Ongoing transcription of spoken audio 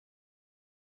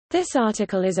This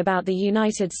article is about the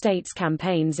United States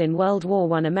campaigns in World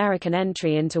War I. American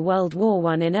entry into World War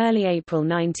I in early April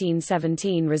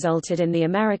 1917 resulted in the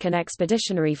American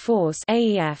Expeditionary Force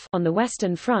 (AEF) on the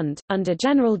Western Front, under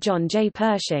General John J.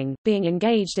 Pershing, being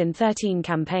engaged in 13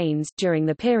 campaigns during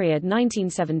the period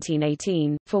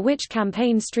 1917–18, for which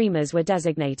campaign streamers were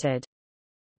designated.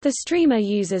 The streamer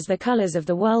uses the colors of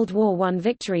the World War I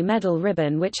Victory Medal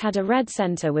ribbon, which had a red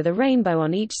center with a rainbow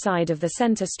on each side of the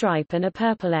center stripe and a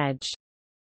purple edge.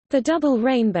 The double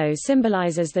rainbow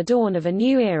symbolizes the dawn of a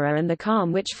new era and the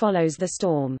calm which follows the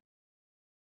storm.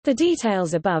 The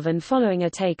details above and following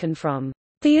are taken from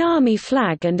The Army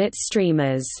Flag and Its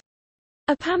Streamers,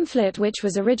 a pamphlet which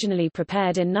was originally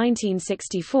prepared in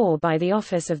 1964 by the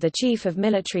Office of the Chief of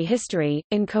Military History,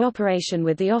 in cooperation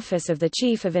with the Office of the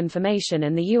Chief of Information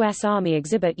and the U.S. Army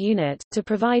Exhibit Unit, to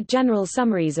provide general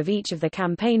summaries of each of the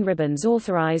campaign ribbons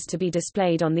authorized to be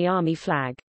displayed on the Army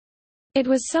flag. It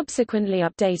was subsequently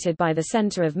updated by the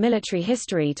Center of Military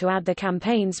History to add the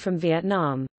campaigns from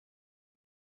Vietnam.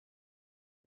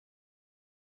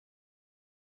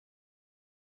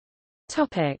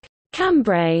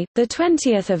 Cambrai, the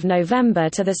 20th of November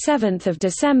to the 7th of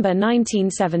December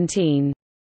 1917.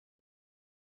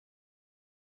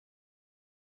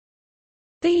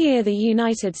 The year the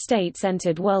United States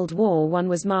entered World War I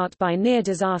was marked by near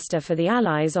disaster for the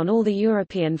Allies on all the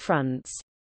European fronts.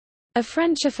 A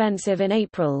French offensive in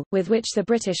April, with which the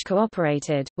British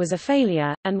cooperated, was a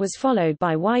failure, and was followed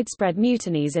by widespread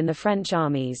mutinies in the French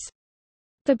armies.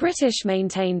 The British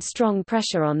maintained strong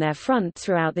pressure on their front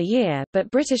throughout the year,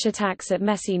 but British attacks at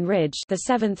Messines Ridge, the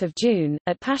 7th of June,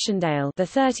 at Passchendaele, the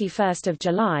 31st of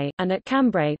July, and at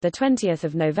Cambrai, the 20th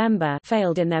of November,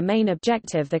 failed in their main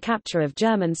objective, the capture of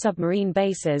German submarine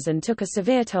bases, and took a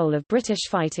severe toll of British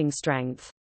fighting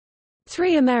strength.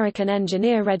 3 American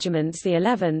engineer regiments, the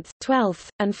 11th, 12th,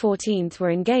 and 14th,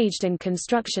 were engaged in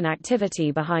construction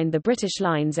activity behind the British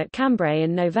lines at Cambrai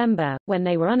in November, when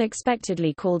they were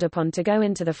unexpectedly called upon to go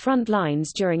into the front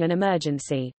lines during an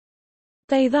emergency.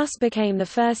 They thus became the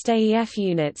first AEF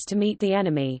units to meet the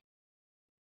enemy.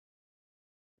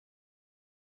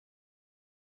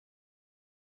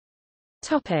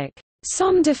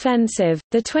 Somme defensive,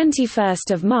 the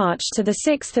 21st of March to the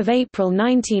 6th of April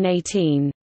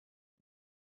 1918.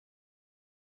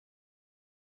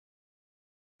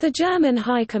 The German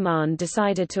High Command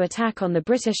decided to attack on the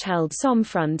British-held Somme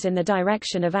front in the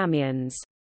direction of Amiens.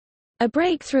 A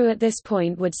breakthrough at this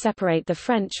point would separate the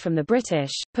French from the British,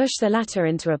 push the latter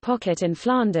into a pocket in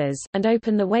Flanders, and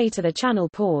open the way to the Channel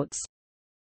ports.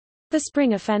 The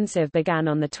spring offensive began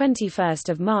on 21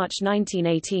 March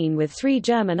 1918 with 3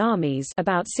 German armies,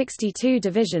 about 62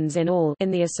 divisions in all,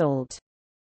 in the assault.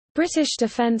 British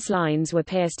defence lines were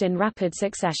pierced in rapid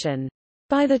succession.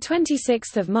 By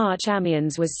 26 March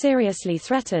Amiens was seriously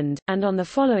threatened, and on the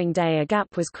following day a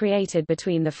gap was created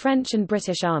between the French and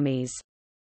British armies.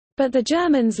 But the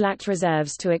Germans lacked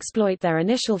reserves to exploit their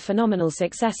initial phenomenal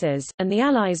successes, and the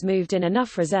Allies moved in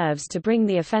enough reserves to bring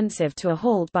the offensive to a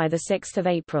halt by 6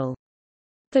 April.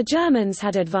 The Germans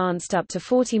had advanced up to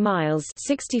 40 miles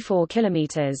 64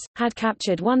 kilometers, had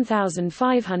captured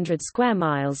 1,500 square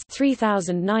miles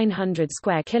 3,900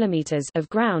 square kilometers of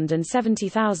ground and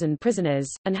 70,000 prisoners,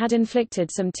 and had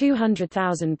inflicted some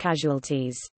 200,000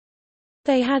 casualties.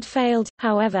 They had failed,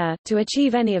 however, to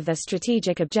achieve any of their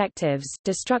strategic objectives: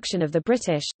 destruction of the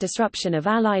British, disruption of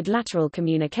Allied lateral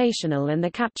communicational, and the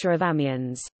capture of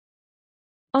Amiens.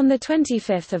 On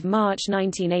 25 March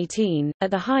 1918,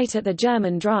 at the height of the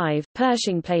German drive,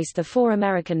 Pershing placed the 4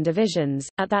 American divisions,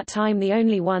 at that time the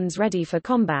only ones ready for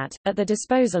combat, at the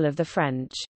disposal of the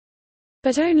French.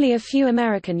 But only a few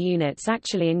American units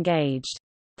actually engaged.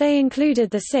 They included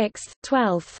the 6th,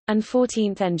 12th, and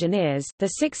 14th Engineers,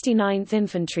 the 69th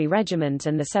Infantry Regiment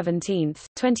and the 17th,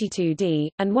 22d,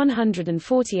 and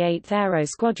 148th Aero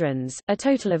Squadrons, a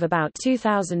total of about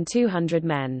 2,200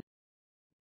 men.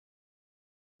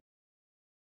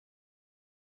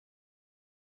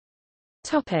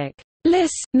 Lys,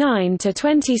 9 to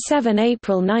 27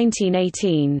 April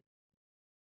 1918.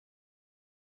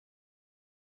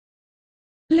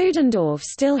 Ludendorff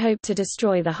still hoped to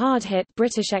destroy the hard-hit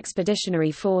British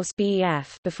Expeditionary Force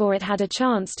 (BEF) before it had a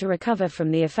chance to recover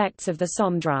from the effects of the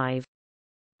Somme drive.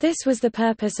 This was the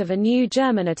purpose of a new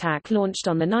German attack launched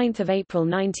on 9 April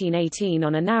 1918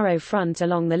 on a narrow front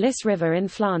along the Lys River in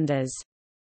Flanders.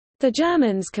 The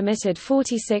Germans committed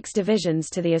 46 divisions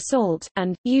to the assault,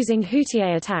 and, using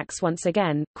Hutier attacks once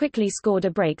again, quickly scored a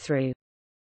breakthrough.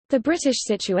 The British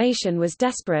situation was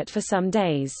desperate for some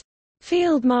days.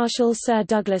 Field Marshal Sir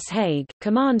Douglas Haig,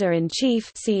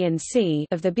 Commander-in-Chief (C&C)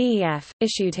 of the BEF,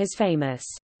 issued his famous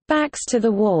 "Backs to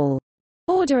the Wall"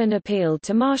 order and appealed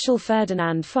to Marshal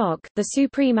Ferdinand Foch, the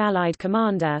supreme Allied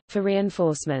commander, for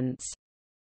reinforcements.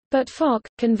 But Foch,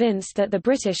 convinced that the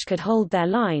British could hold their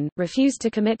line, refused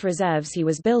to commit reserves he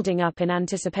was building up in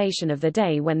anticipation of the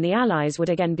day when the Allies would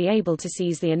again be able to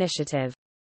seize the initiative.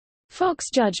 Foch's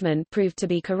judgment proved to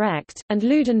be correct, and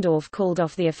Ludendorff called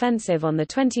off the offensive on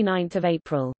 29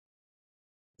 April.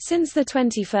 Since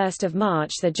 21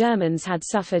 March the Germans had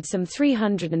suffered some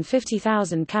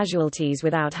 350,000 casualties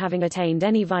without having attained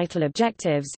any vital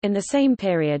objectives. In the same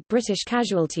period British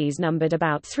casualties numbered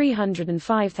about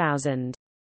 305,000.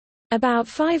 About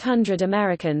 500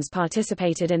 Americans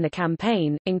participated in the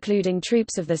campaign, including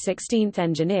troops of the 16th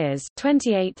Engineers,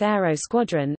 28th Aero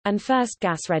Squadron, and 1st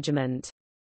Gas Regiment.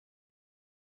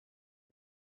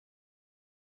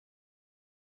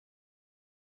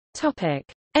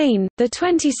 Aisne, the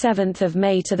 27th of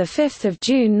May to the 5th of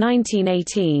June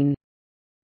 1918.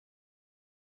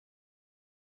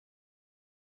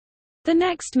 The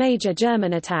next major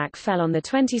German attack fell on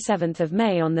 27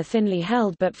 May on the thinly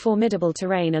held but formidable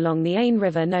terrain along the Aisne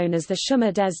River known as the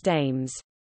Chemin des Dames.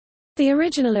 The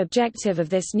original objective of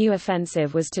this new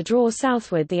offensive was to draw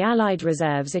southward the Allied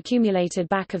reserves accumulated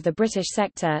back of the British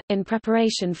sector, in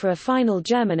preparation for a final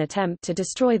German attempt to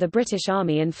destroy the British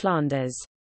Army in Flanders.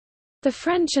 The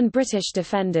French and British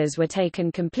defenders were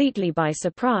taken completely by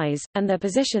surprise, and their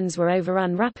positions were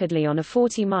overrun rapidly on a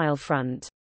 40-mile front.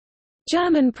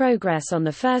 German progress on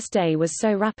the first day was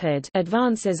so rapid,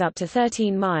 advances up to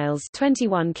 13 miles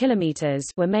 (21 kilometers)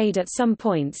 were made at some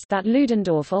points, that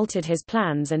Ludendorff altered his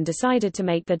plans and decided to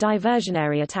make the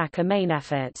diversionary attack a main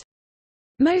effort.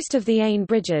 Most of the Aisne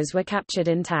bridges were captured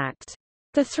intact.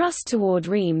 The thrust toward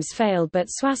Reims failed but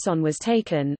Soissons was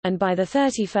taken, and by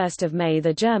 31 May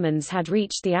the Germans had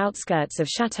reached the outskirts of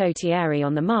Château-Thierry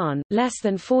on the Marne, less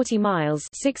than 40 miles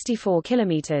 (64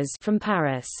 kilometers) from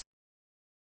Paris.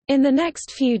 In the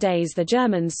next few days the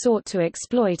Germans sought to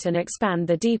exploit and expand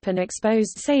the deep and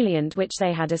exposed salient which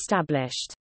they had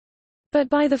established. But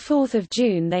by 4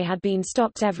 June they had been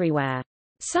stopped everywhere.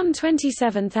 Some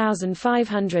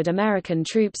 27,500 American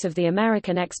troops of the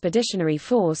American Expeditionary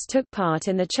Force took part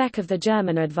in the check of the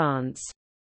German advance.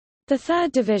 The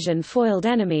 3rd Division foiled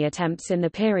enemy attempts in the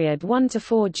period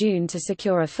 1–4 June to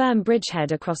secure a firm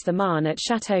bridgehead across the Marne at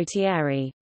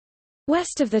Château-Thierry.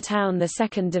 West of the town the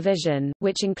 2nd Division,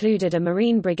 which included a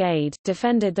Marine brigade,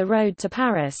 defended the road to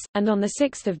Paris, and on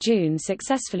 6 June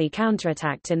successfully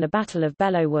counterattacked in the Battle of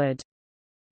Belleau Wood.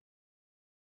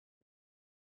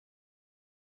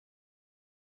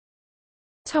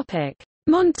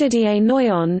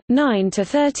 Montdidier-Noyon,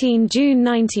 9–13 June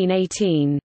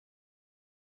 1918.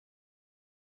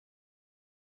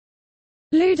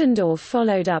 Ludendorff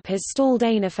followed up his stalled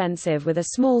Aisne offensive with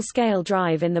a small-scale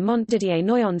drive in the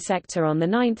Montdidier-Noyon sector on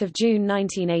 9 June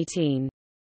 1918.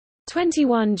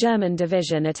 21 German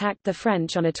Division attacked the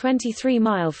French on a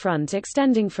 23-mile front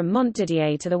extending from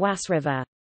Montdidier to the Oise River.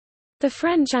 The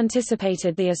French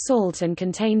anticipated the assault and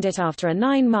contained it after a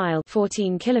 9-mile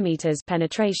 (14 kilometers)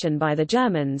 penetration by the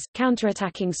Germans,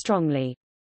 counterattacking strongly.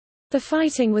 The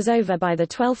fighting was over by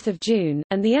 12 June,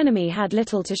 and the enemy had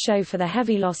little to show for the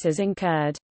heavy losses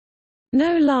incurred.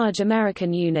 No large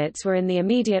American units were in the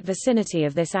immediate vicinity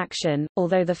of this action,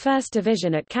 although the 1st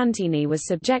Division at Cantigny was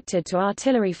subjected to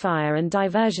artillery fire and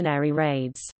diversionary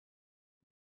raids.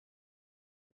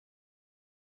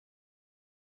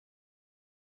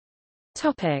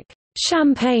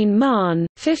 Champagne-Marne,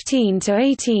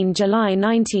 15–18 July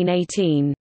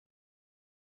 1918.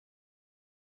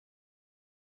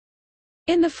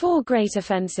 In the four great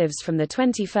offensives from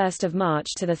 21 March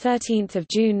to 13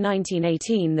 June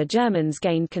 1918 the Germans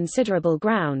gained considerable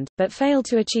ground, but failed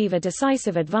to achieve a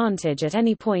decisive advantage at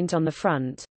any point on the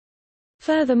front.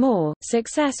 Furthermore,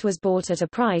 success was bought at a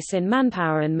price in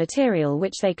manpower and material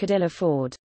which they could ill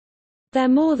afford. Their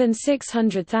more than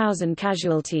 600,000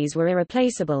 casualties were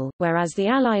irreplaceable, whereas the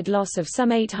Allied loss of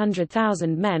some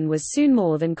 800,000 men was soon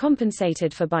more than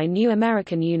compensated for by new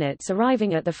American units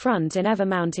arriving at the front in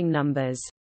ever-mounting numbers.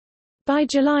 By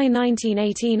July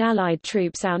 1918 Allied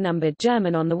troops outnumbered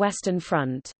German on the Western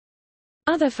Front.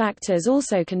 Other factors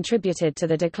also contributed to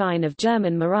the decline of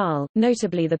German morale,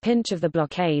 notably the pinch of the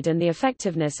blockade and the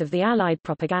effectiveness of the Allied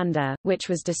propaganda, which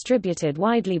was distributed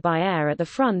widely by air at the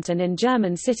front and in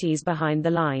German cities behind the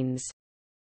lines.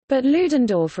 But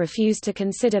Ludendorff refused to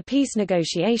consider peace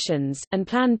negotiations, and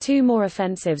planned two more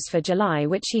offensives for July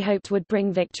which he hoped would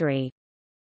bring victory.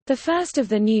 The first of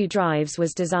the new drives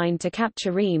was designed to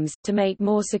capture Reims, to make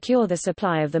more secure the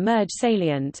supply of the Meuse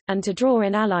salient, and to draw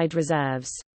in Allied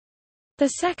reserves. The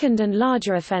second and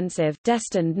larger offensive,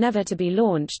 destined never to be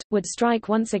launched, would strike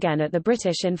once again at the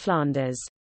British in Flanders.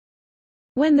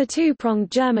 When the two-pronged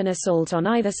German assault on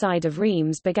either side of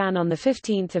Reims began on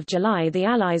 15 July, the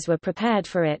Allies were prepared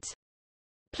for it.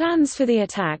 Plans for the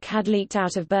attack had leaked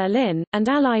out of Berlin, and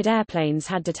Allied airplanes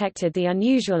had detected the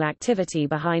unusual activity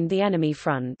behind the enemy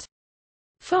front.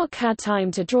 Foch had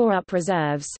time to draw up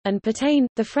reserves, and Pétain,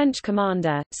 the French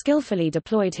commander, skillfully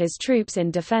deployed his troops in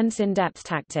defense in-depth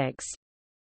tactics.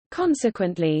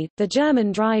 Consequently, the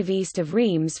German drive east of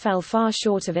Reims fell far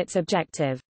short of its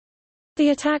objective.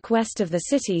 The attack west of the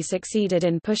city succeeded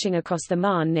in pushing across the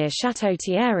Marne near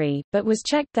Château-Thierry, but was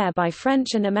checked there by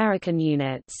French and American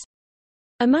units.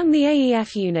 Among the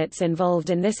AEF units involved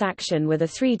in this action were the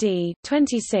 3D,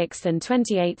 26th and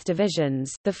 28th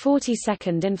Divisions, the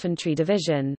 42nd Infantry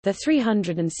Division, the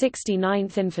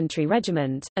 369th Infantry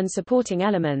Regiment, and supporting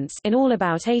elements, in all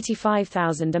about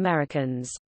 85,000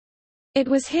 Americans. It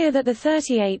was here that the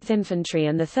 38th Infantry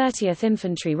and the 30th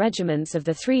Infantry Regiments of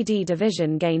the 3D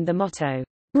Division gained the motto,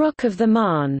 "Rock of the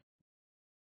Marne."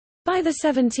 By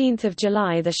 17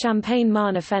 July the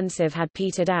Champagne-Marne offensive had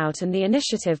petered out and the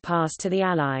initiative passed to the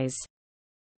Allies.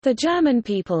 The German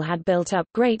people had built up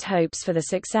great hopes for the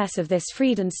success of this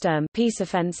Friedensturm peace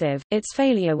offensive. Its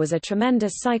failure was a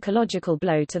tremendous psychological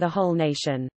blow to the whole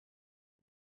nation.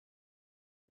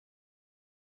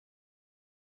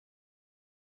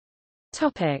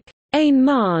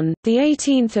 Aisne-Marne, the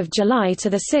 18th of July to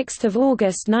the 6th of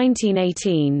August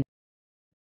 1918.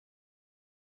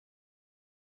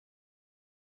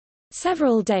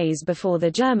 Several days before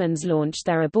the Germans launched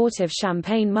their abortive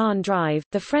Champagne-Marne drive,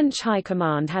 the French High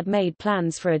Command had made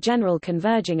plans for a general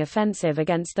converging offensive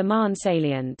against the Marne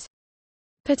salient.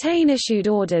 Pétain issued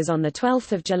orders on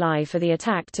 12 July for the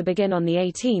attack to begin on the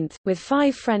 18th, with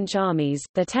 5 French armies,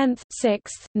 the 10th,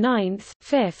 6th, 9th,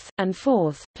 5th, and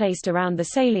 4th, placed around the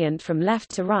salient from left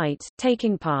to right,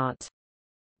 taking part.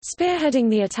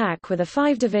 Spearheading the attack were the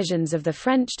 5 divisions of the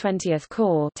French 20th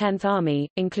Corps 10th Army,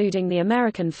 including the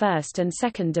American 1st and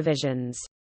 2nd Divisions.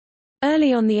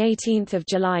 Early on 18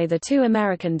 July the 2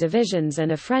 American divisions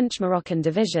and a French-Moroccan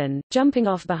division, jumping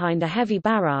off behind a heavy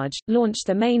barrage, launched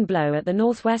the main blow at the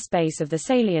northwest base of the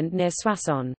salient near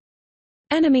Soissons.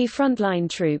 Enemy frontline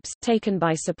troops, taken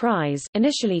by surprise,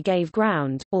 initially gave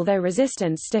ground, although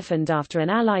resistance stiffened after an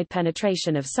Allied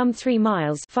penetration of some 3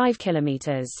 miles 5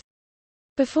 kilometers.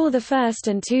 Before the 1st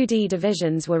and 2D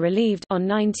divisions were relieved on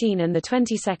 19 and the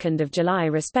 22nd of July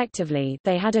respectively,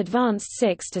 they had advanced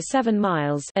 6 to 7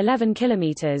 miles 11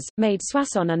 kilometers, made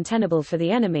Soissons untenable for the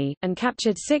enemy, and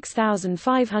captured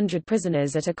 6,500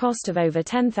 prisoners at a cost of over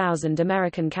 10,000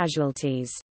 American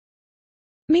casualties.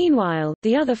 Meanwhile,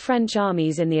 the other French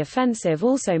armies in the offensive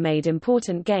also made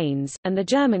important gains, and the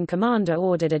German commander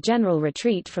ordered a general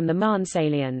retreat from the Marne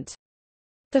salient.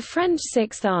 The French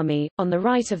 6th Army, on the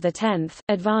right of the 10th,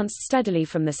 advanced steadily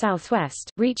from the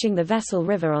southwest, reaching the Vesle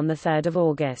River on 3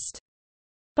 August.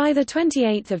 By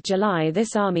 28 July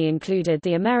this army included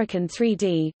the American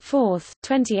 3D, 4th,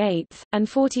 28th, and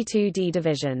 42D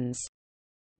divisions.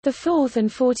 The 4th and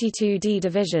 42D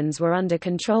divisions were under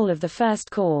control of the 1st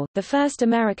Corps, the 1st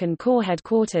American Corps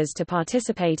headquarters to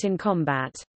participate in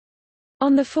combat.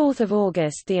 On 4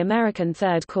 August the American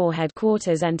 3rd Corps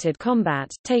headquarters entered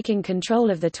combat, taking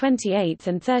control of the 28th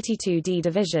and 32D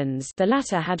divisions. The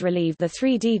latter had relieved the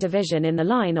 3D division in the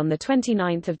line on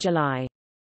 29 July.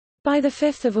 By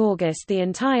 5 August the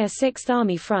entire 6th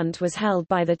Army front was held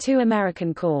by the 2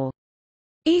 American Corps.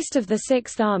 East of the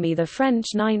 6th Army the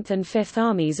French 9th and 5th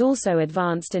Armies also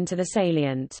advanced into the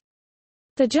salient.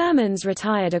 The Germans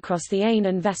retired across the Aisne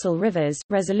and Vesle rivers,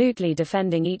 resolutely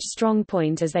defending each strong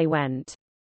point as they went.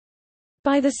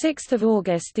 By 6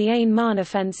 August the Aisne-Marne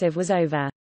offensive was over.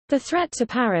 The threat to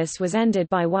Paris was ended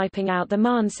by wiping out the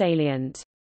Marne salient.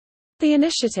 The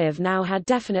initiative now had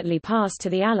definitely passed to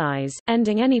the Allies,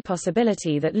 ending any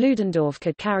possibility that Ludendorff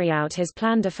could carry out his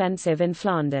planned offensive in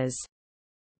Flanders.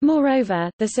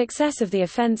 Moreover, the success of the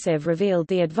offensive revealed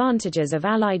the advantages of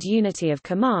Allied unity of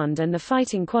command and the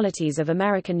fighting qualities of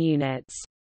American units.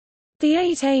 The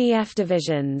 8 AEF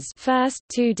divisions 1st,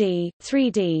 2D,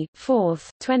 3D, 4th,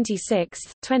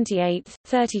 26th, 28th,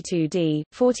 32D,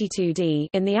 42D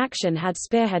in the action had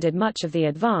spearheaded much of the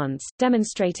advance,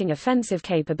 demonstrating offensive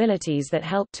capabilities that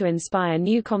helped to inspire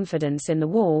new confidence in the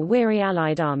war-weary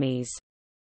Allied armies.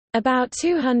 About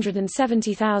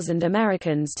 270,000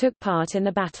 Americans took part in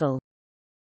the battle.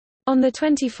 On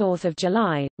 24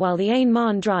 July, while the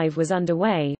Aisne-Marne drive was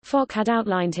underway, Foch had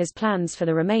outlined his plans for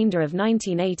the remainder of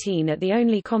 1918 at the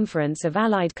only conference of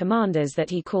Allied commanders that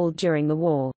he called during the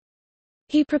war.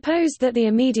 He proposed that the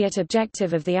immediate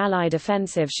objective of the Allied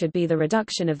offensive should be the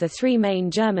reduction of the three main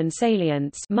German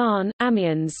salients Marne,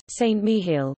 Amiens,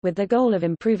 Saint-Mihiel, with the goal of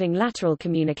improving lateral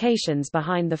communications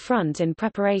behind the front in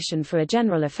preparation for a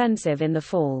general offensive in the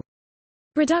fall.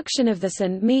 Reduction of the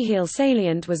Saint-Mihiel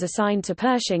salient was assigned to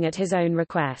Pershing at his own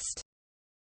request.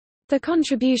 The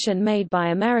contribution made by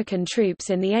American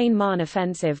troops in the Aisne-Marne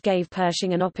offensive gave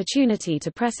Pershing an opportunity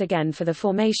to press again for the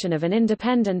formation of an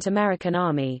independent American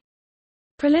army.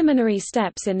 Preliminary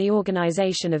steps in the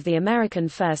organization of the American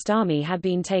First Army had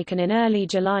been taken in early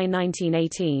July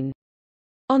 1918.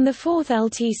 On the 4th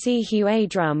LTC Hugh A.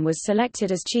 Drum was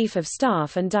selected as Chief of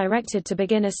Staff and directed to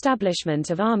begin establishment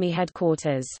of Army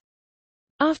headquarters.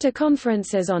 After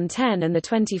conferences on 10 and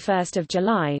 21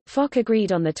 July, Foch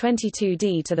agreed on the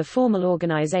 22d to the formal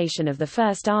organization of the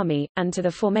First Army, and to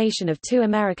the formation of two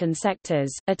American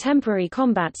sectors, a temporary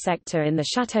combat sector in the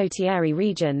Château-Thierry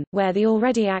region, where the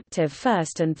already active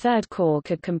 1st and 3rd Corps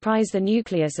could comprise the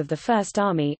nucleus of the First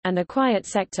Army, and a quiet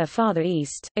sector farther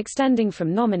east, extending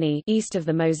from Nomeny east of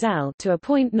the Moselle to a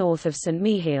point north of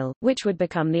Saint-Mihiel, which would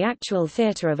become the actual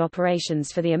theater of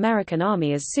operations for the American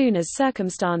Army as soon as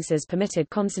circumstances permitted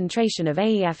concentration of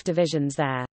AEF divisions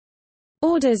there.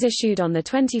 Orders issued on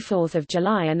 24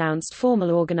 July announced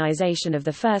formal organization of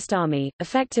the First Army,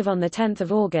 effective on 10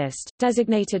 August,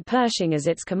 designated Pershing as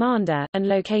its commander, and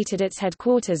located its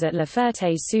headquarters at La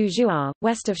Ferté-sous-Jouarre,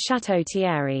 west of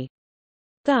Château-Thierry.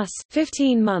 Thus,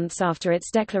 15 months after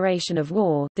its declaration of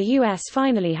war, the U.S.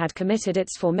 finally had committed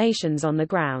its formations on the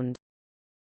ground.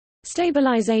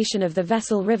 Stabilization of the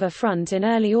Vesle River front in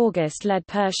early August led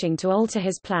Pershing to alter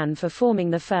his plan for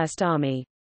forming the First Army.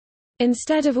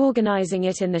 Instead of organizing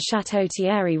it in the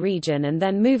Château-Thierry region and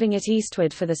then moving it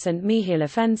eastward for the Saint-Mihiel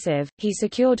offensive, he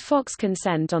secured Foch's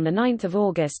consent on 9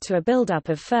 August to a buildup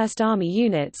of First Army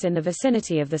units in the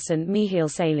vicinity of the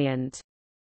Saint-Mihiel salient.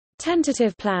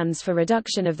 Tentative plans for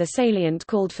reduction of the salient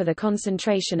called for the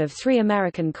concentration of 3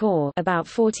 American corps, about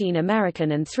 14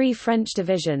 American and 3 French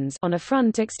divisions, on a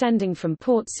front extending from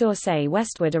Port-sur-Seille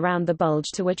westward around the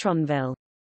Bulge to Watronville.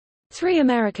 3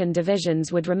 American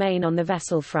divisions would remain on the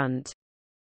Vesle front.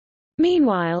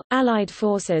 Meanwhile, Allied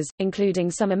forces,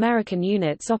 including some American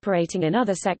units operating in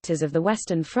other sectors of the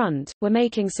Western Front, were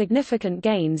making significant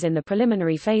gains in the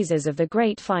preliminary phases of the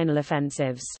great final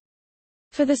offensives.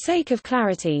 For the sake of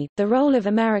clarity, the role of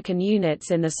American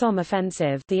units in the Somme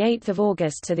offensive, the 8th of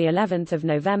August to the 11th of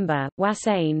November,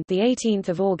 Oise-Aisne, the 18th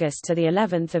of August to the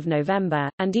 11th of November,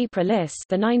 and Ypres-Lys,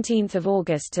 the 19th of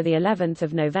August to the 11th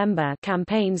of November,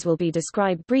 campaigns will be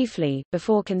described briefly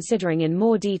before considering in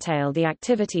more detail the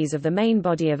activities of the main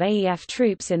body of AEF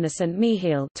troops in the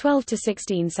Saint-Mihiel, 12 to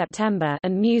 16 September,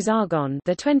 and Meuse-Argonne,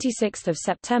 the 26th of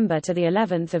September to the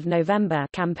 11th of November,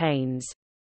 campaigns.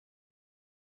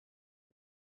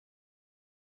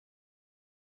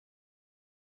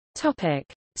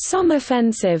 Somme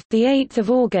offensive, the 8th of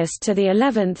August to the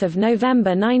 11th of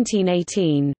November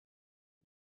 1918.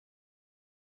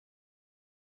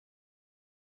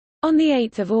 On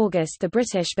 8 August the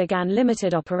British began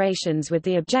limited operations with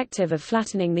the objective of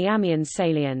flattening the Amiens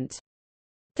salient.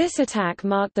 This attack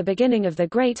marked the beginning of the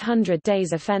Great 100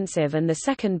 Days Offensive and the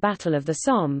Second Battle of the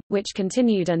Somme, which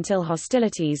continued until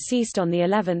hostilities ceased on the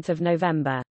 11th of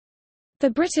November. The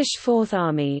British Fourth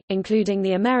Army, including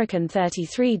the American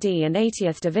 33d and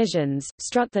 80th Divisions,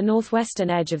 struck the northwestern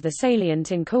edge of the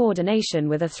salient in coordination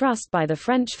with a thrust by the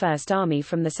French First Army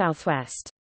from the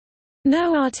southwest.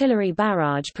 No artillery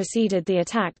barrage preceded the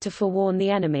attack to forewarn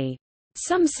the enemy.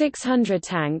 Some 600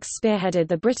 tanks spearheaded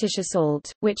the British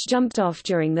assault, which jumped off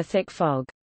during the thick fog.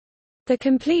 The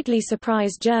completely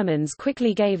surprised Germans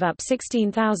quickly gave up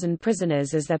 16,000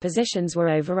 prisoners as their positions were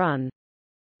overrun.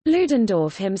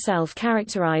 Ludendorff himself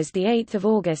characterized the 8th of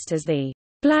August as the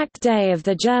Black Day of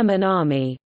the German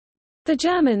Army. The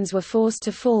Germans were forced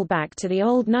to fall back to the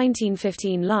old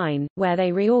 1915 line, where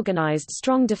they reorganized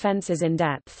strong defenses in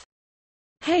depth.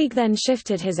 Haig then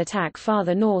shifted his attack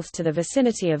farther north to the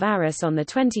vicinity of Arras on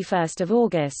 21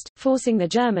 August, forcing the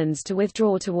Germans to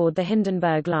withdraw toward the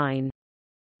Hindenburg Line.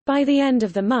 By the end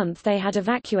of the month they had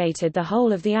evacuated the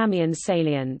whole of the Amiens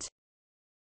salient.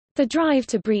 The drive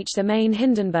to breach the main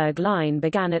Hindenburg Line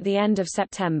began at the end of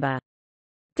September.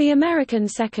 The American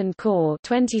Second Corps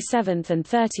 27th and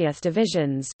 30th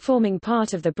Divisions, forming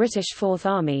part of the British Fourth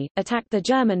Army, attacked the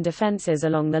German defences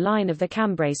along the line of the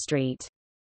Cambrai Street.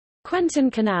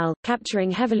 Quentin Canal,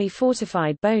 capturing heavily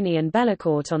fortified Boney and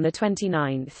Bellecourt on the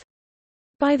 29th.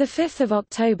 By 5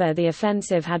 October the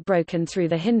offensive had broken through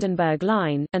the Hindenburg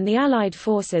Line, and the Allied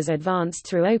forces advanced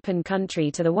through open country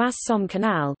to the Oise-Somme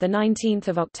Canal the 19th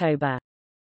of October.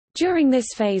 During this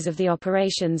phase of the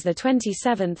operations, the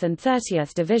 27th and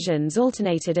 30th Divisions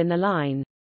alternated in the line.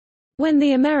 When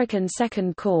the American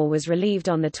Second Corps was relieved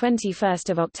on 21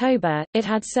 October, it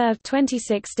had served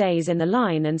 26 days in the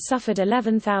line and suffered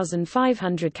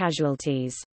 11,500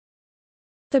 casualties.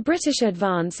 The British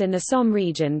advance in the Somme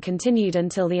region continued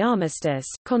until the armistice,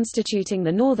 constituting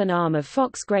the northern arm of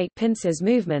Foch's Great Pincers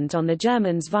movement on the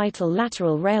Germans' vital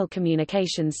lateral rail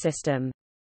communications system.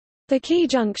 The key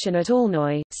junction at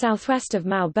Aulnoy, southwest of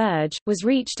Maubeuge, was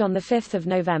reached on 5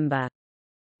 November.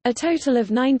 A total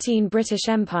of 19 British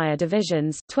Empire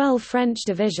divisions, 12 French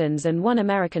divisions and 1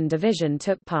 American division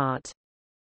took part.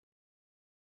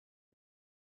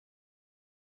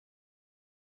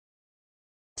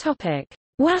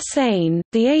 Oise-Aisne,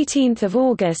 the 18th of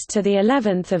August to the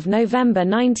 11th of November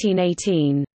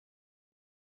 1918.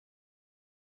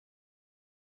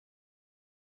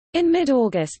 In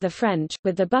mid-August the French,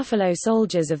 with the Buffalo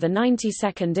Soldiers of the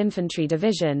 92nd Infantry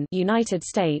Division United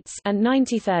States and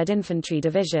 93rd Infantry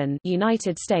Division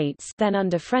United States, then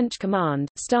under French command,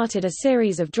 started a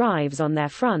series of drives on their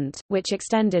front, which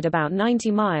extended about 90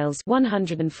 miles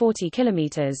 140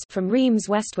 kilometers from Reims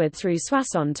westward through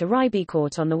Soissons to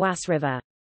Ribecourt on the Oise River.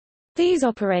 These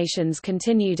operations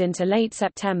continued into late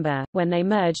September, when they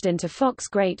merged into Foch's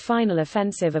Great Final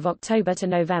Offensive of October to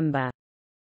November.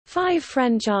 5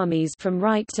 French armies from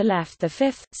right to left, the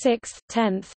 5th, 6th,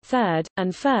 10th, 3rd,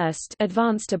 and 1st,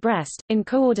 advanced to Brest, in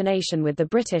coordination with the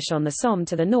British on the Somme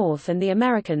to the north and the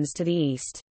Americans to the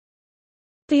east.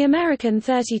 The American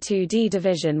 32d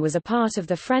Division was a part of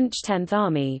the French 10th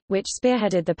Army, which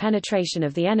spearheaded the penetration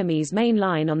of the enemy's main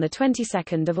line on the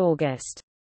 22nd of August.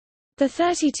 The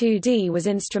 32d was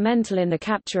instrumental in the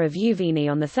capture of Uvigny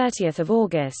on the 30th of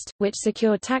August, which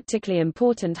secured tactically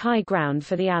important high ground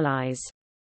for the Allies.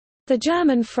 The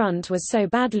German front was so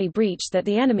badly breached that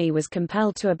the enemy was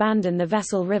compelled to abandon the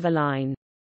Vesle River line.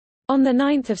 On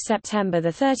 9 September the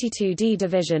 32d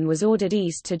Division was ordered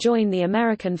east to join the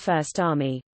American First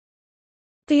Army.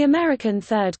 The American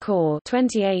Third Corps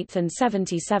 28th and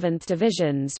 77th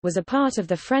Divisions was a part of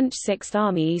the French Sixth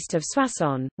Army east of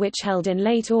Soissons, which held in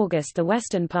late August the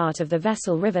western part of the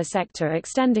Vesle River sector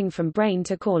extending from Braine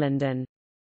to Corlondon.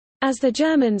 As the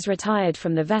Germans retired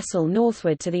from the Vesle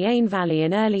northward to the Aisne Valley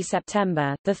in early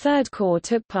September, the Third Corps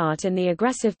took part in the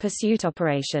aggressive pursuit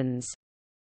operations.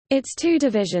 Its 2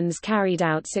 divisions carried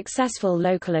out successful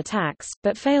local attacks,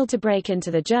 but failed to break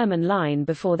into the German line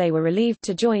before they were relieved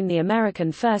to join the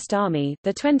American First Army,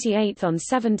 the 28th on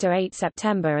 7–8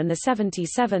 September and the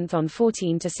 77th on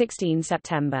 14–16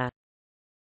 September.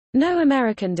 No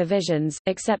American divisions,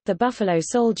 except the Buffalo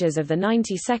Soldiers of the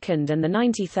 92nd and the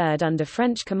 93rd under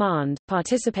French command,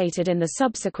 participated in the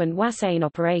subsequent Oise-Aisne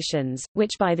operations,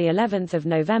 which by the 11th of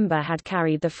November had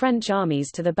carried the French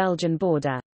armies to the Belgian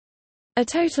border. A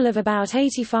total of about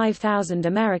 85,000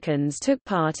 Americans took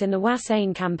part in the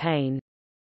Oise-Aisne campaign.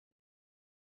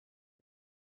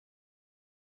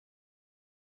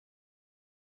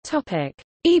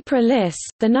 Ypres-Lys,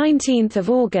 the 19th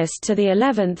of August to the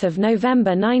 11th of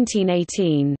November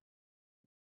 1918.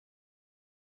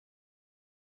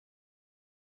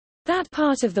 That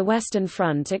part of the Western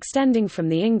Front extending from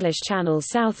the English Channel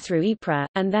south through Ypres,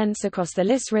 and thence across the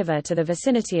Lys River to the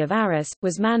vicinity of Arras,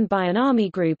 was manned by an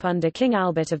army group under King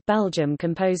Albert of Belgium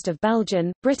composed of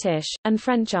Belgian, British, and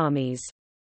French armies.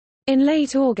 In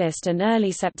late August and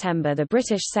early September the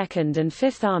British 2nd and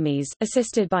 5th Armies,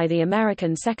 assisted by the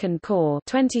American 2nd Corps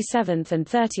 27th and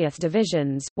 30th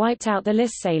Divisions, wiped out the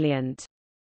Lys salient.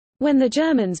 When the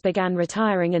Germans began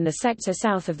retiring in the sector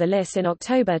south of the Lys in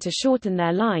October to shorten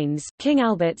their lines, King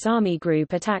Albert's army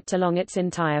group attacked along its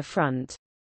entire front.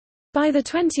 By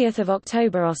 20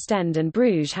 October Ostend and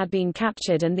Bruges had been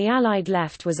captured and the Allied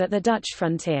left was at the Dutch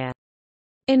frontier.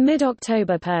 In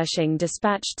mid-October Pershing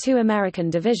dispatched 2 American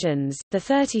divisions, the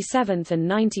 37th and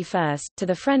 91st, to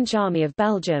the French Army of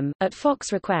Belgium, at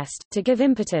Foch's request, to give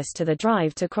impetus to the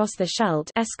drive to cross the Scheldt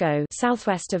Escaut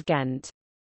southwest of Ghent.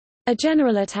 A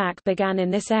general attack began in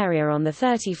this area on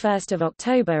 31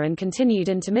 October and continued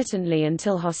intermittently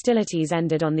until hostilities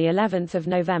ended on the 11th of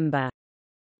November.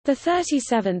 The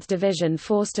 37th Division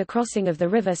forced a crossing of the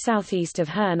river southeast of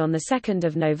Herne on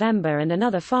 2 November and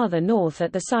another farther north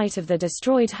at the site of the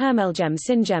destroyed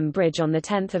Hermelgem-Singem Bridge on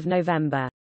 10 November.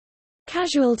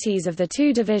 Casualties of the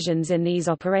 2 divisions in these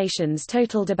operations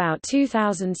totaled about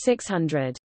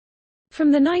 2,600. From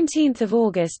 19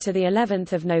 August to the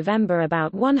 11th of November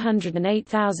about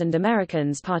 108,000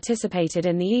 Americans participated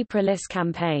in the Ypres-Lys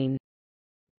campaign.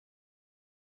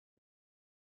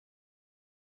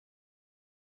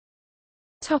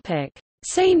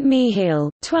 Saint Mihiel,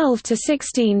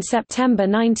 12–16 September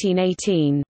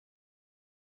 1918.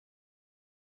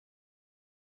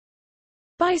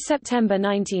 By September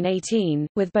 1918,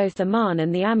 with both the Marne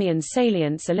and the Amiens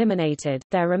salients eliminated,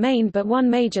 there remained but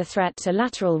one major threat to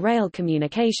lateral rail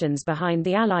communications behind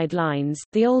the Allied lines,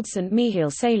 the old St.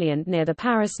 Mihiel salient near the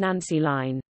Paris-Nancy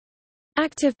line.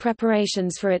 Active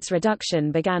preparations for its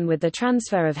reduction began with the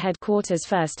transfer of headquarters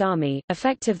First Army,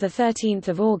 effective 13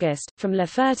 August, from Le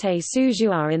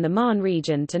Ferté-sous-Jouarre in the Marne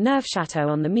region to Neufchâteau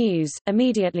on the Meuse,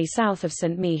 immediately south of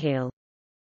St. Mihiel.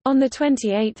 On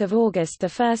 28 August the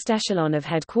first echelon of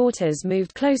headquarters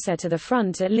moved closer to the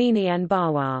front at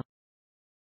Ligny-en-Barrois.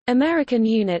 American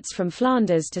units from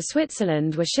Flanders to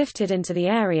Switzerland were shifted into the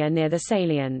area near the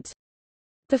salient.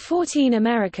 The 14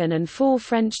 American and 4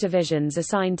 French divisions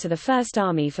assigned to the First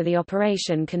Army for the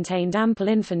operation contained ample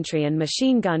infantry and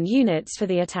machine gun units for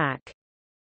the attack.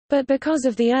 But because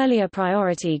of the earlier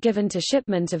priority given to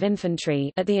shipment of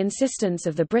infantry, at the insistence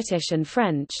of the British and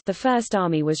French, the First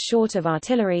Army was short of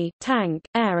artillery, tank,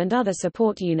 air and other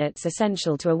support units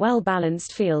essential to a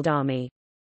well-balanced field army.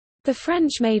 The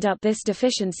French made up this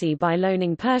deficiency by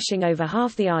loaning Pershing over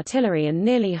half the artillery and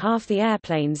nearly half the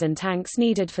airplanes and tanks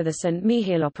needed for the St.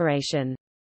 Mihiel operation.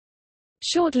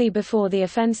 Shortly before the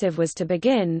offensive was to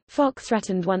begin, Foch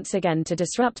threatened once again to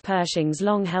disrupt Pershing's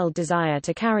long-held desire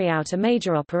to carry out a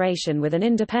major operation with an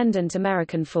independent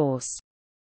American force.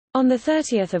 On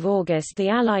 30 August the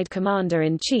Allied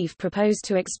commander-in-chief proposed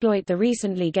to exploit the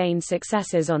recently gained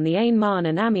successes on the Aisne-Marne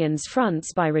and Amiens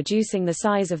fronts by reducing the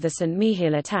size of the St.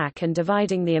 Mihiel attack and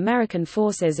dividing the American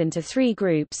forces into 3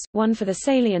 groups, 1 for the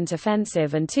salient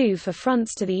offensive and 2 for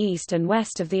fronts to the east and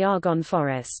west of the Argonne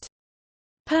forest.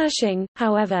 Pershing,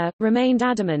 however, remained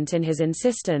adamant in his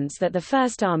insistence that the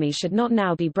First Army should not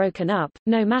now be broken up,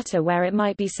 no matter where it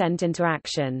might be sent into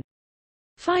action.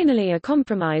 Finally a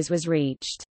compromise was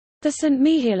reached. The St.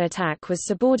 Mihiel attack was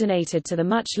subordinated to the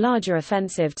much larger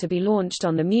offensive to be launched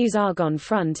on the Meuse-Argonne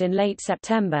front in late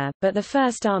September, but the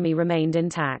First Army remained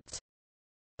intact.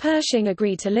 Pershing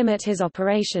agreed to limit his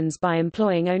operations by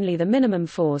employing only the minimum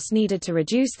force needed to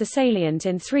reduce the salient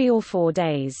in 3 or 4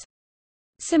 days.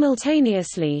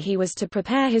 Simultaneously he was to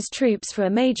prepare his troops for a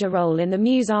major role in the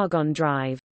Meuse-Argonne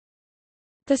drive.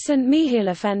 The St. Mihiel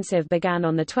offensive began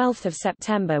on 12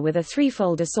 September with a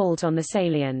threefold assault on the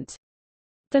salient.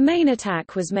 The main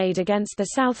attack was made against the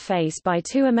south face by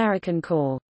 2 American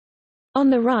corps. On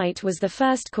the right was the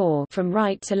 1st Corps from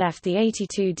right to left, the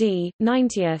 82d,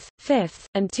 90th, 5th,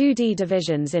 and 2d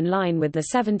divisions in line with the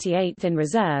 78th in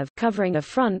reserve, covering a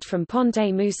front from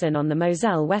Pont-à-Mousson on the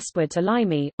Moselle westward to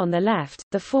Ligny. On the left,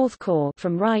 the 4th Corps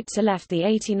from right to left, the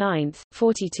 89th,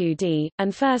 42d,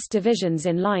 and 1st divisions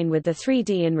in line with the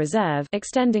 3d in reserve,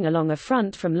 extending along a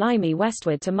front from Ligny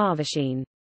westward to Marvechine.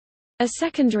 A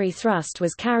secondary thrust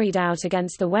was carried out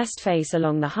against the west face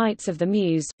along the heights of the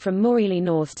Meuse, from Morily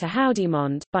north to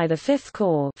Houdeumont, by the 5th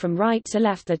Corps from right to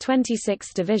left, the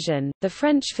 26th Division, the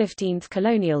French 15th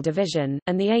Colonial Division,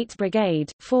 and the 8th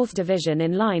Brigade, 4th Division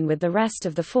in line with the rest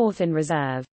of the 4th in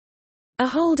reserve. A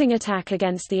holding attack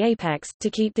against the apex, to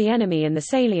keep the enemy in the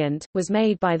salient, was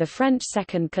made by the French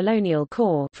 2nd Colonial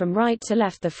Corps from right to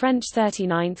left, the French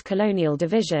 39th Colonial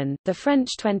Division, the French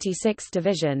 26th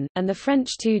Division, and the French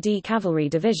 2d Cavalry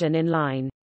Division in line.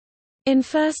 In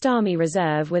 1st Army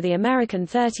Reserve were the American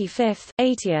 35th,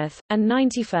 80th, and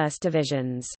 91st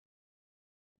Divisions.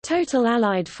 Total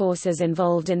Allied forces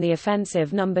involved in the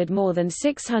offensive numbered more than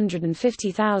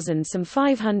 650,000, some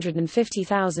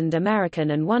 550,000 American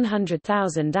and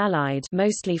 100,000 Allied,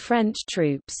 mostly French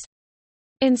troops.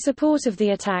 In support of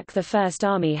the attack, the First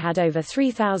Army had over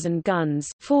 3,000 guns,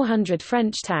 400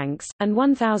 French tanks, and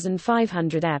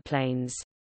 1,500 airplanes.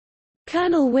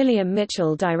 Colonel William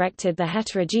Mitchell directed the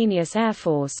heterogeneous air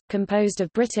force, composed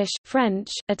of British, French,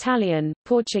 Italian,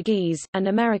 Portuguese, and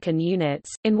American units,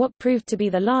 in what proved to be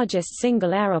the largest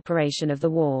single air operation of the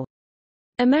war.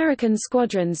 American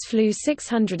squadrons flew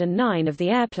 609 of the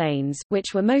airplanes,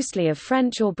 which were mostly of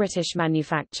French or British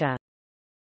manufacture.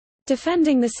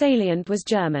 Defending the salient was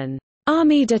German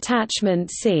Army Detachment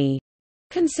C,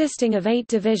 consisting of 8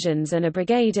 divisions and a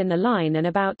brigade in the line and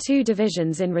about 2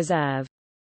 divisions in reserve.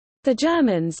 The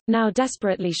Germans, now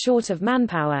desperately short of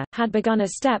manpower, had begun a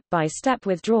step-by-step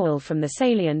withdrawal from the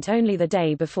salient only the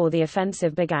day before the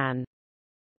offensive began.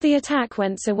 The attack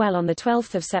went so well on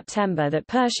 12 September that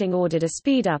Pershing ordered a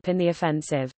speed-up in the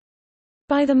offensive.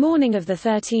 By the morning of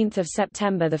 13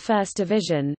 September the 1st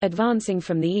Division, advancing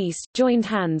from the east, joined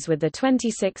hands with the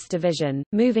 26th Division,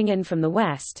 moving in from the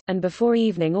west, and before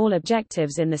evening all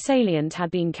objectives in the salient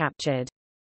had been captured.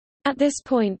 At this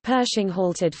point Pershing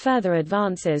halted further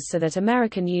advances so that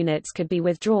American units could be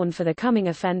withdrawn for the coming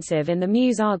offensive in the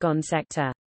Meuse-Argonne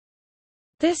sector.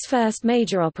 This first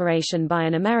major operation by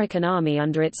an American army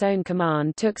under its own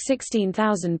command took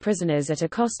 16,000 prisoners at a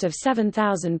cost of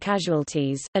 7,000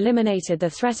 casualties, eliminated the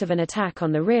threat of an attack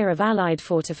on the rear of Allied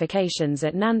fortifications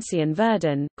at Nancy and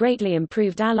Verdun, greatly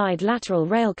improved Allied lateral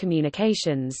rail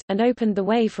communications, and opened the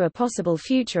way for a possible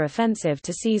future offensive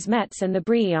to seize Metz and the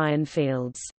Brie iron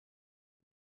fields.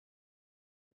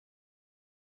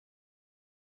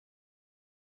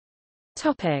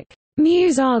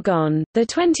 Meuse-Argonne, the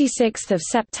 26th of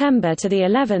September to the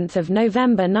 11th of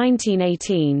November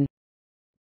 1918.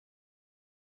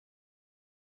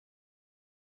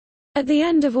 At the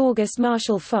end of August,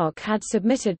 Marshal Foch had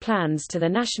submitted plans to the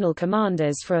national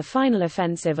commanders for a final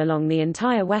offensive along the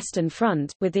entire Western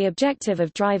Front, with the objective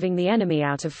of driving the enemy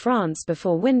out of France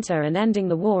before winter and ending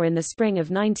the war in the spring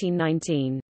of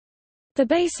 1919. The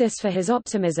basis for his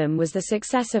optimism was the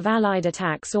success of Allied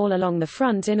attacks all along the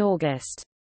front in August.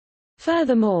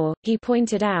 Furthermore, he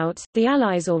pointed out, the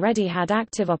Allies already had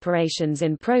active operations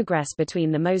in progress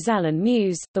between the Moselle and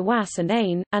Meuse, the Oise and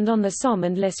Aisne, and on the Somme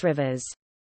and Lys rivers.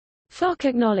 Foch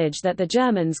acknowledged that the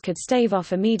Germans could stave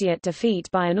off immediate defeat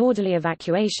by an orderly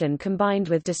evacuation combined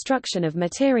with destruction of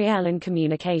materiel and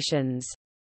communications.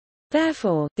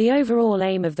 Therefore, the overall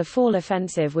aim of the fall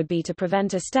offensive would be to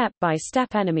prevent a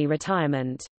step-by-step enemy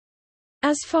retirement.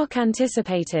 As Foch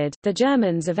anticipated, the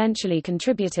Germans eventually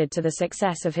contributed to the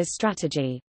success of his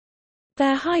strategy.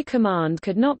 Their high command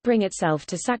could not bring itself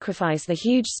to sacrifice the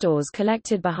huge stores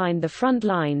collected behind the front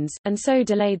lines, and so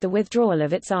delayed the withdrawal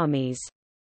of its armies.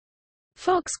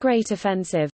 Foch's Great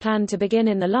Offensive, planned to begin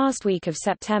in the last week of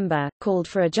September, called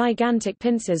for a gigantic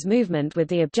pincers movement with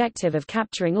the objective of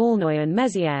capturing Aulnoy and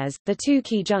Mézières, the two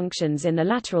key junctions in the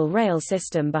lateral rail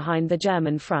system behind the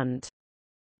German front.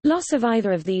 Loss of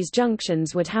either of these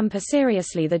junctions would hamper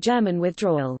seriously the German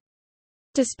withdrawal.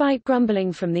 Despite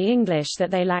grumbling from the English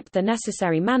that they lacked the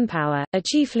necessary manpower, a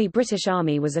chiefly British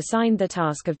army was assigned the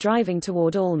task of driving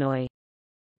toward Aulnoy.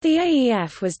 The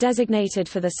AEF was designated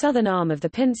for the southern arm of the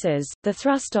pincers, the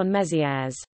thrust on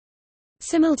Mézières.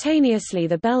 Simultaneously,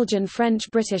 the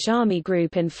Belgian-French-British Army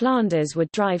Group in Flanders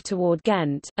would drive toward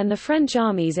Ghent, and the French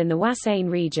armies in the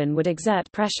Oise-Aisne region would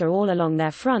exert pressure all along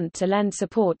their front to lend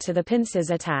support to the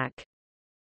pincers' attack.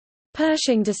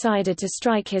 Pershing decided to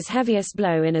strike his heaviest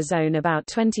blow in a zone about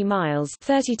 20 miles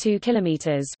 (32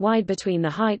 kilometers) wide between the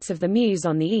heights of the Meuse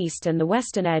on the east and the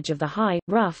western edge of the high,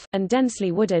 rough, and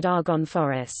densely wooded Argonne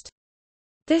forest.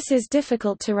 This is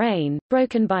difficult terrain,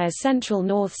 broken by a central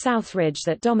north-south ridge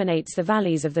that dominates the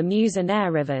valleys of the Meuse and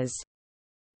Aire rivers.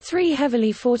 Three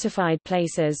heavily fortified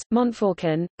places,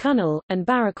 Montfaucon, Cunel, and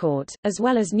Barrecourt, as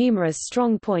well as numerous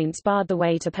strong points barred the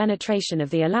way to penetration of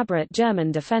the elaborate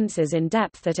German defences in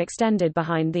depth that extended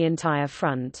behind the entire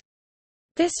front.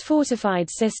 This fortified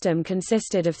system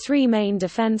consisted of three main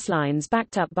defence lines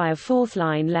backed up by a fourth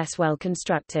line less well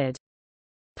constructed.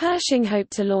 Pershing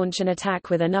hoped to launch an attack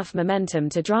with enough momentum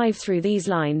to drive through these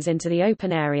lines into the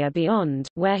open area beyond,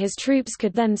 where his troops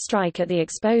could then strike at the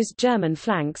exposed German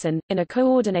flanks and, in a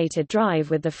coordinated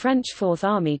drive with the French Fourth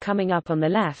Army coming up on the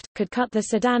left, could cut the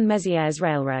Sedan-Mézières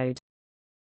railroad.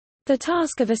 The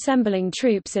task of assembling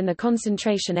troops in the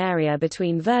concentration area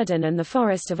between Verdun and the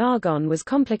forest of Argonne was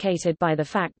complicated by the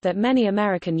fact that many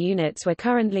American units were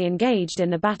currently engaged in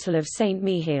the Battle of St.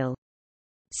 Mihiel.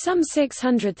 Some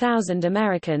 600,000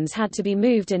 Americans had to be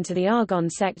moved into the Argonne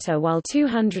sector while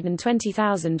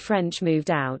 220,000 French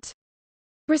moved out.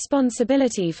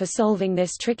 Responsibility for solving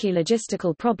this tricky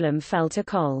logistical problem fell to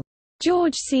Col.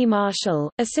 George C. Marshall,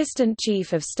 Assistant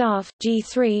Chief of Staff,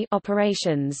 G3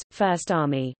 Operations, 1st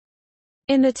Army.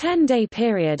 In the 10-day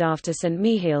period after St.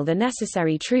 Mihiel the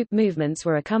necessary troop movements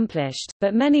were accomplished,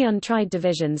 but many untried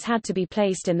divisions had to be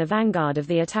placed in the vanguard of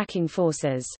the attacking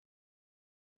forces.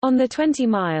 On the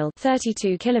 20-mile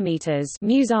 (32 kilometers)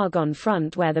 Meuse-Argonne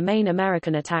front where the main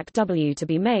American attack W to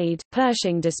be made,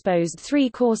 Pershing disposed three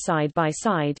corps side by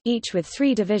side, each with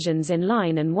 3 divisions in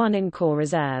line and 1 in corps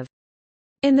reserve.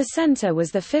 In the center was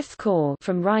the 5th Corps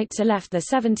from right to left the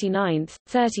 79th,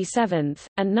 37th,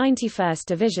 and 91st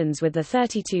Divisions with the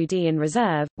 32d in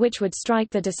reserve, which would strike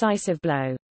the decisive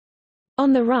blow.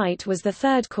 On the right was the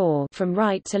 3rd Corps from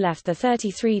right to left the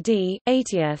 33d,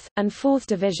 80th, and 4th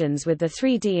Divisions with the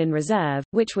 3d in reserve,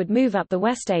 which would move up the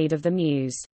west aid of the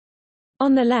Meuse.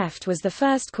 On the left was the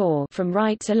 1st Corps from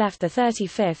right to left the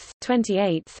 35th,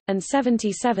 28th, and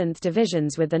 77th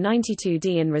Divisions with the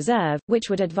 92d in reserve, which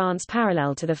would advance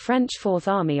parallel to the French Fourth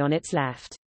Army on its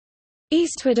left.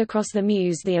 Eastward across the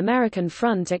Meuse the American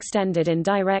front extended in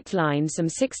direct line some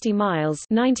 60 miles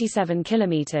 97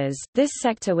 kilometers. This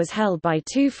sector was held by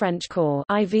 2 French corps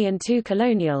IV and 2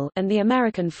 Colonial, and the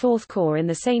American 4th Corps in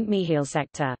the St. Mihiel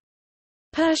sector.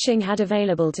 Pershing had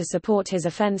available to support his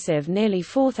offensive nearly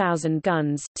 4,000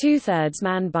 guns, two-thirds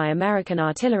manned by American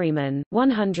artillerymen,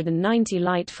 190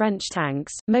 light French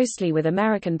tanks, mostly with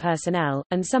American personnel,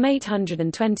 and some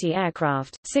 820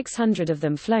 aircraft, 600 of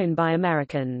them flown by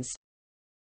Americans.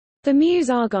 The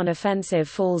Meuse-Argonne offensive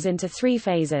falls into three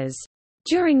phases.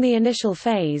 During the initial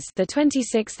phase, the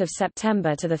 26th of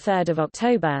September to the 3rd of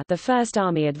October, the First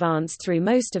Army advanced through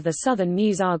most of the southern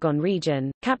Meuse-Argonne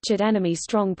region, captured enemy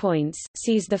strong points,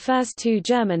 seized the first two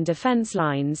German defense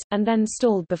lines, and then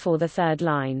stalled before the third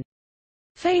line.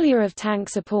 Failure of tank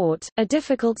support, a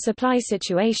difficult supply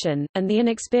situation, and the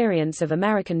inexperience of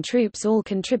American troops all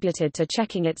contributed to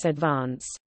checking its advance.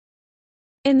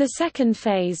 In the second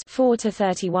phase 4 to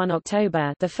 31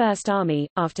 October, the First Army,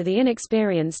 after the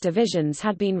inexperienced divisions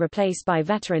had been replaced by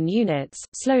veteran units,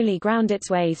 slowly ground its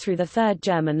way through the third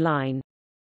German line.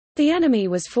 The enemy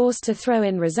was forced to throw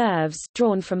in reserves,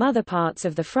 drawn from other parts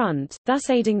of the front,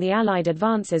 thus aiding the Allied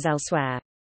advances elsewhere.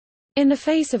 In the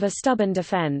face of a stubborn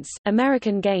defense,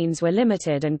 American gains were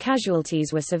limited and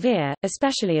casualties were severe,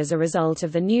 especially as a result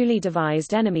of the newly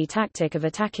devised enemy tactic of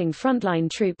attacking frontline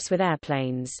troops with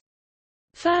airplanes.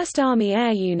 First Army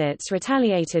air units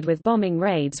retaliated with bombing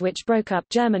raids which broke up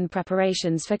German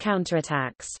preparations for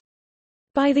counterattacks.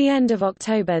 By the end of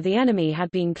October the enemy had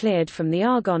been cleared from the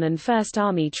Argonne and First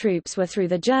Army troops were through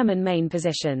the German main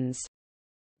positions.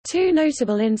 Two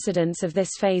notable incidents of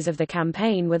this phase of the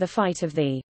campaign were the fight of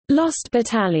the Lost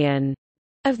Battalion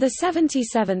of the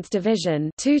 77th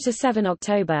Division 2 to 7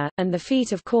 October, and the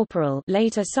feat of Corporal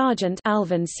later Sergeant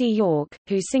Alvin C. York,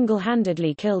 who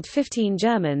single-handedly killed 15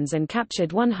 Germans and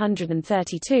captured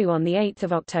 132 on 8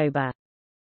 October.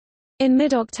 In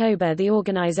mid-October the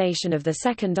organization of the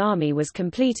Second Army was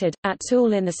completed, at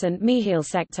Toul in the St. Mihiel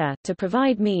sector, to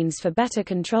provide means for better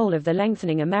control of the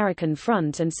lengthening American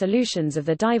front and solutions of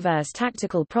the diverse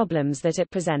tactical problems that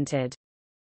it presented.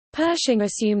 Pershing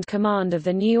assumed command of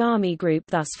the new army group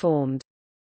thus formed.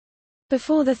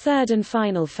 Before the third and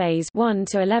final phase 1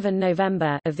 to 11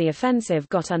 November of the offensive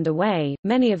got underway,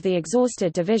 many of the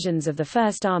exhausted divisions of the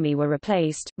First Army were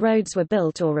replaced, roads were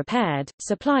built or repaired,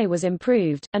 supply was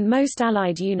improved, and most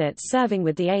Allied units serving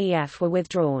with the AEF were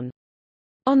withdrawn.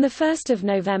 On 1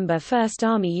 November First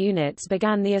Army units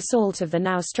began the assault of the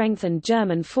now strengthened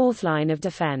German fourth line of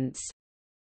defense.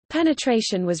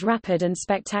 Penetration was rapid and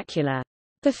spectacular.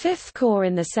 The 5th Corps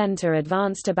in the center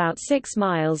advanced about 6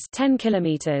 miles 10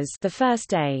 kilometers the first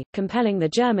day, compelling the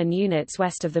German units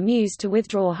west of the Meuse to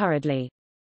withdraw hurriedly.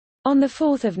 On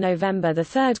 4 November the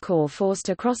 3rd Corps forced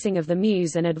a crossing of the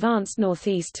Meuse and advanced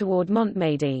northeast toward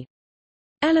Montdidier.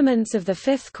 Elements of the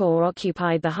 5th Corps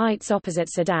occupied the heights opposite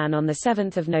Sedan on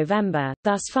 7 November,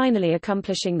 thus finally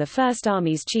accomplishing the First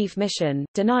Army's chief mission,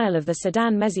 denial of the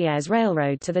Sedan-Mézières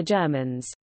railroad to the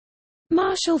Germans.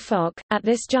 Marshal Foch, at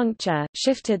this juncture,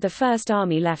 shifted the First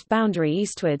Army left boundary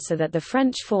eastward so that the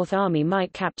French Fourth Army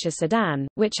might capture Sedan,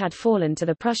 which had fallen to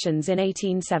the Prussians in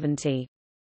 1870.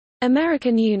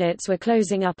 American units were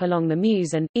closing up along the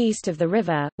Meuse and, east of the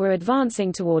river, were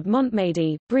advancing toward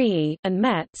Montmédy, Brie, and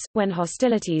Metz, when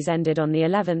hostilities ended on the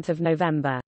 11th of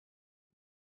November.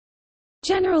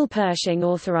 General Pershing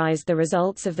authorized the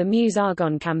results of the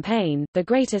Meuse-Argonne campaign, the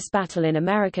greatest battle in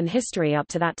American history up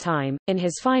to that time, in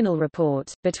his final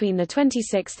report. Between the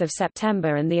 26th of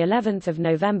September and the 11th of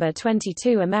November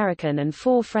 22 American and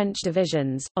 4 French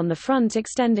divisions, on the front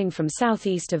extending from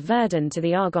southeast of Verdun to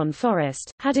the Argonne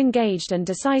Forest, had engaged and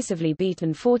decisively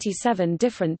beaten 47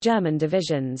 different German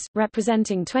divisions,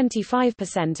 representing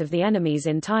 25% of the enemy's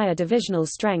entire divisional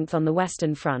strength on the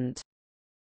Western Front.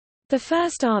 The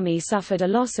First Army suffered a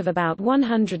loss of about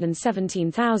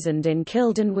 117,000 in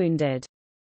killed and wounded.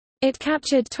 It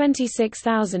captured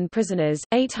 26,000 prisoners,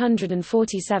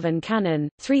 847 cannon,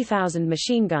 3,000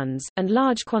 machine guns, and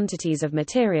large quantities of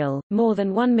material. More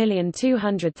than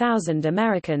 1,200,000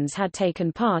 Americans had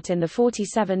taken part in the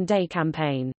 47-day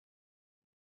campaign.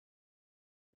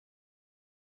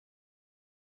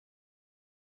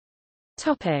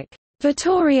 Topic: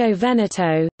 Vittorio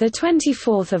Veneto, the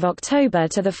 24th of October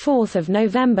to the 4th of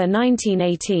November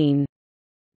 1918.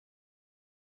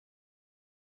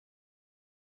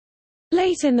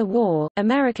 Late in the war,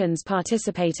 Americans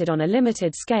participated on a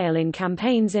limited scale in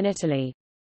campaigns in Italy.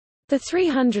 The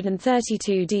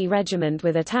 332d Regiment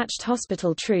with attached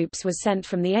hospital troops was sent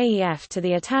from the AEF to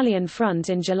the Italian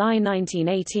front in July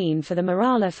 1918 for the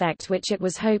morale effect which it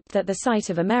was hoped that the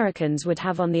sight of Americans would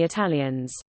have on the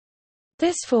Italians.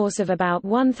 This force of about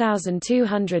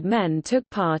 1,200 men took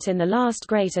part in the last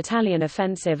great Italian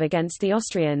offensive against the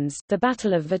Austrians, the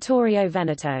Battle of Vittorio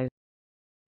Veneto.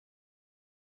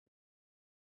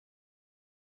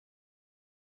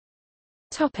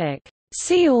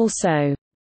 See also: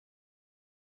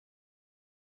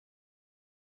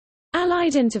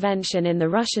 Allied intervention in the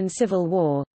Russian Civil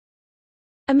War,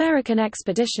 American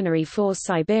Expeditionary Force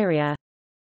Siberia,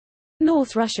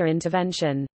 North Russia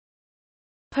intervention,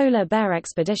 Polar Bear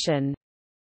expedition,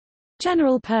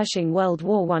 General Pershing World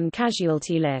War I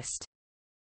casualty list.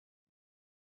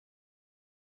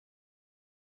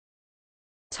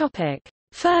 Topic.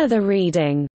 Further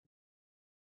reading: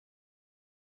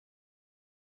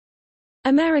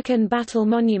 American Battle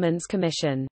Monuments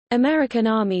Commission. American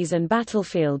Armies and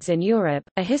Battlefields in Europe,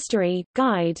 A History,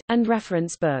 Guide, and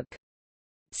Reference Book.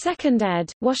 2nd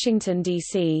ed., Washington,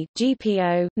 D.C.,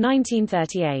 GPO,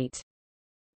 1938.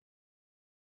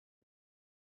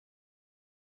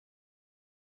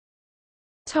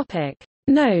 Topic.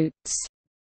 Notes.